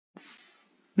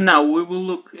Now we will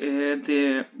look at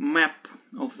the map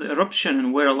of the eruption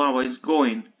and where lava is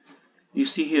going. You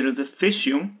see here the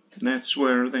fissure, that's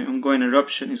where the ongoing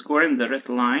eruption is going, the red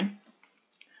line.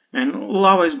 And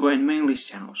lava is going mainly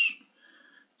south.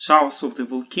 South of the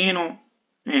volcano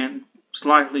and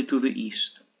slightly to the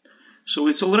east. So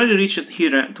it's already reached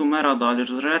here to Meradalir,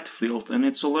 the red field, and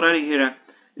it's already here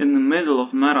in the middle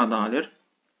of Meradalir.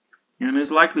 And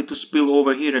is likely to spill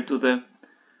over here to the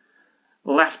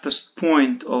leftist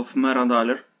point of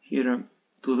Meradalir, here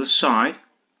to the side,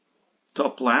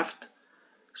 top left,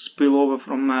 spill over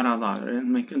from Meradalir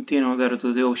and may continue there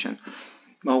to the ocean.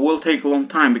 But will take a long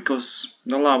time because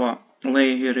the lava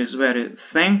layer here is very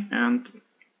thin, and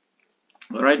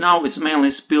right now it's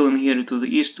mainly spilling here to the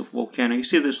east of Volcano. You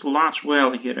see this large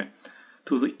valley here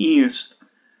to the east,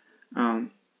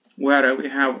 where we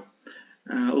have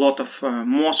a lot of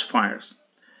moss fires.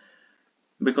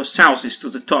 Because south is to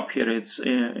the top here, it's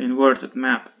inverted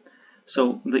map.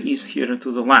 So the east here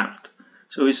to the left.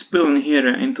 So it's spilling here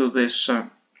into this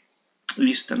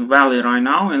eastern valley right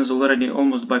now, and is already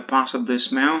almost bypassed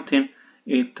this mountain.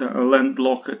 It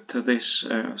landlocked this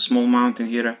small mountain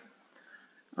here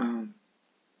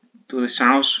to the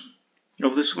south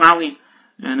of this valley,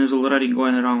 and is already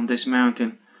going around this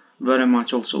mountain, very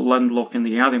much also landlocking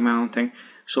the other mountain.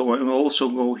 So it will also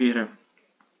go here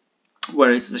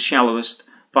where it's the shallowest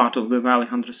part of the valley,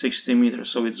 160 meters.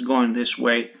 So it's going this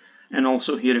way, and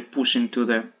also here pushing to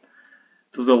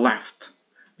the left,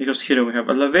 because here we have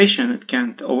elevation, it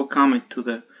can't overcome it to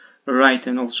the right,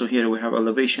 and also here we have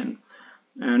elevation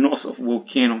north of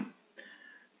Volcano,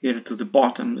 here to the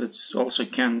bottom, it's also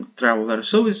can travel there.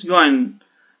 So it's going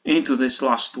into this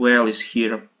last valleys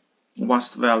here,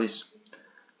 vast valleys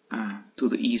to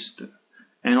the east,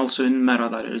 and also in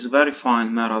Meradalir. There is very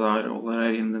fine Meradalir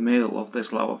already in the middle of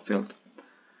this lava field.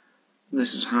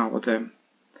 This is how the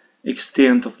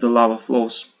extent of the lava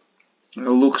flows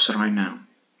looks right now.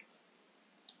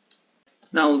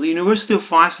 Now, the University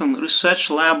of Iceland Research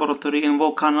Laboratory in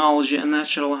Volcanology and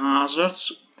Natural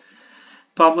Hazards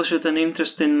published an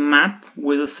interesting map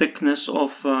with the thickness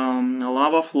of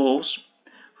lava flows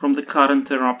from the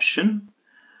current eruption.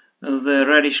 The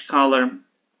reddish color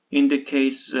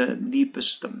indicates the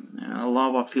deepest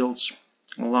lava fields,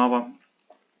 lava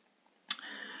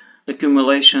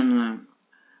accumulation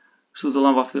through the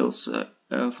lava fields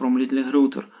from Little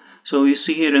Hrútur. So you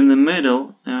see here in the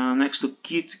middle, next to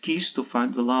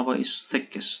Kistofat, the lava is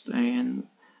thickest, and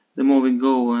the more we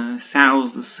go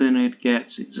south, the thinner it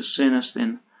gets. It's the thinnest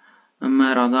in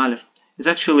Meradalir. It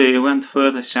actually went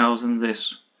further south than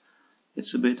this.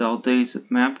 It's a bit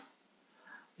outdated map.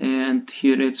 And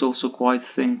here it's also quite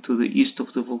thin to the east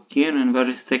of the volcano and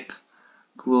very thick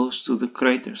close to the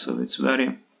crater. So it's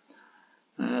very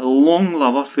long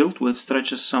lava field which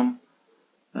stretches some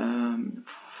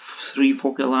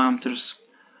 3-4 kilometers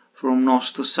from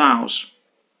north to south.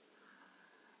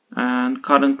 And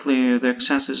currently the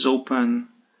access is open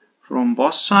from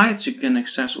both sides. You can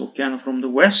access Volcano from the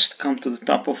west, come to the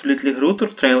top of Little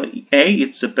Hrútur, Trail A,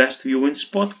 it's the best viewing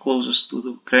spot closest to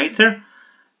the crater.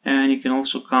 And you can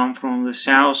also come from the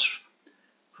south,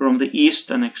 from the east,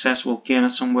 and access Volcano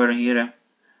somewhere here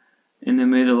in the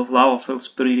middle of lava fields,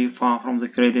 pretty far from the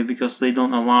crater, because they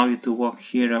don't allow you to walk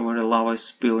here where the lava is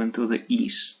spilling to the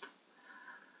east.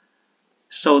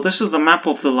 So this is the map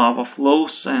of the lava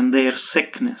flows and their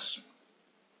thickness.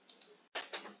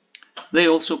 They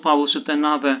also published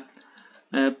another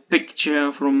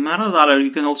picture from Meradalir.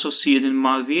 You can also see it in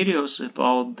my videos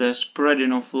about the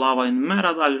spreading of lava in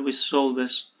Meradalir. We saw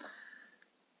those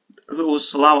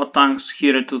lava tanks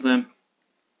here to the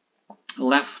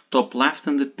left, top left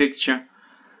in the picture.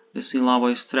 You see lava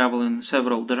is traveling in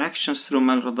several directions through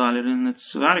Meradalir, and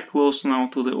it's very close now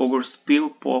to the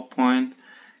overspill point.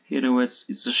 Here it's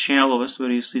the shallowest,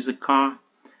 where you see the car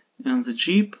and the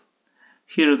jeep.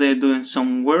 Here they're doing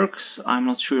some works. I'm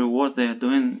not sure what they're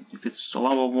doing, if it's a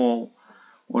lava wall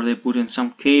or they put in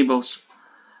some cables.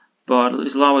 But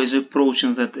this lava is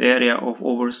approaching that area of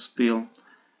overspill.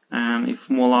 And if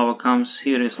more lava comes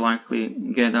here, it's likely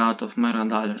get out of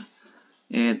Meradalir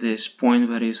at this point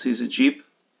where you see the jeep.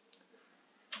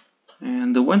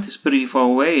 And the wind is pretty far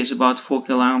away, it's about 4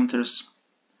 kilometers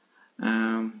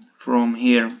from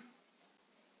here